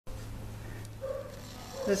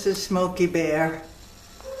This is Smokey Bear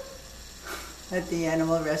at the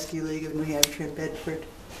Animal Rescue League of New Hampshire in Bedford.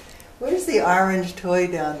 Where's the orange toy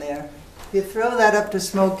down there? If you throw that up to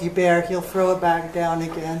Smokey Bear, he'll throw it back down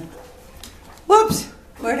again. Whoops!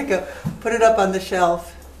 Where'd it go? Put it up on the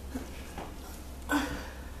shelf.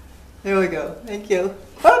 There we go. Thank you.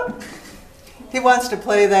 Whoop! He wants to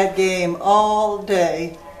play that game all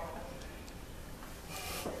day.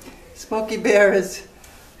 Smokey Bear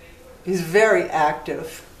he's very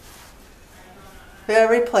active,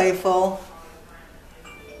 very playful,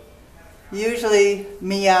 usually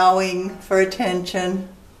meowing for attention.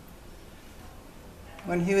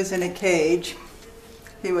 When he was in a cage,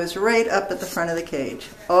 he was right up at the front of the cage,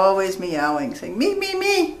 always meowing, saying, me, me,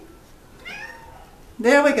 me.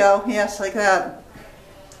 There we go, yes, like that.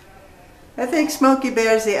 I think Smokey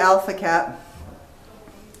Bear's the alpha cat.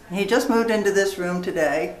 He just moved into this room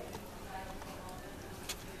today.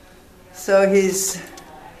 So he's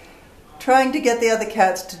trying to get the other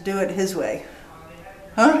cats to do it his way.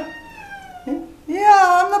 Huh? Yeah,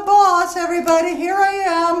 I'm the boss, everybody. Here I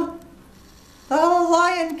am. The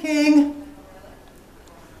Lion King.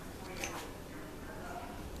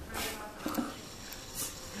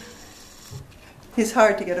 He's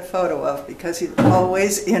hard to get a photo of because he's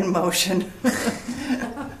always in motion.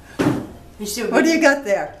 What do you got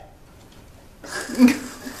there?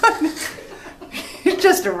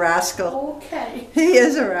 Just a rascal. Okay. He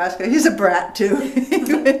is a rascal. He's a brat too.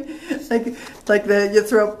 like you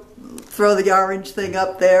throw the orange thing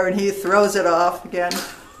up there and he throws it off again.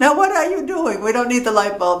 Now what are you doing? We don't need the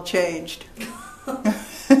light bulb changed.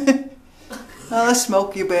 Oh,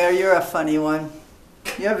 Smokey Bear, you're a funny one.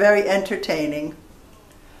 You're very entertaining.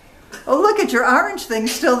 Oh, look at your orange thing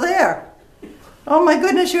still there. Oh my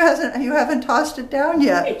goodness, you haven't tossed it down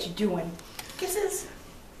yet. What you doing? Kisses.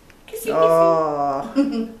 Kissy,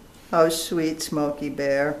 oh, oh, sweet Smokey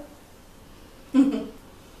Bear. Want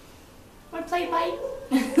to play bite?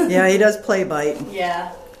 Yeah, he does play bite.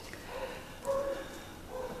 Yeah.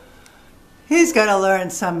 He's got to learn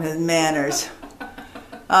some of his manners.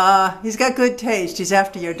 He's got good taste. He's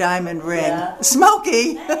after your diamond ring. Yeah.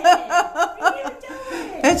 Smokey! Hey,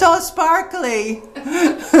 it's all sparkly.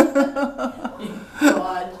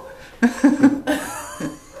 God.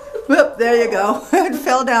 Whoop, there you go. It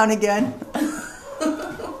fell down again.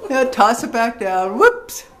 Yeah, toss it back down.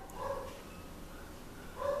 Whoops.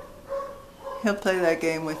 He'll play that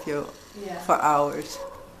game with you for hours.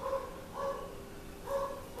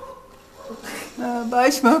 Bye,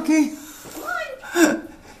 Smokey.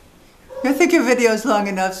 I think your video's long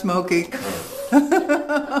enough, Smokey.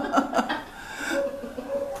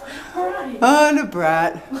 Oh, and a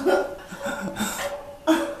brat.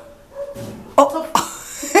 Oh.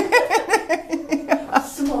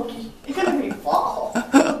 Smokey, you're gonna make me fall.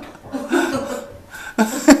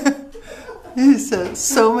 He's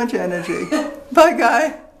so much energy. Bye,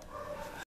 guy.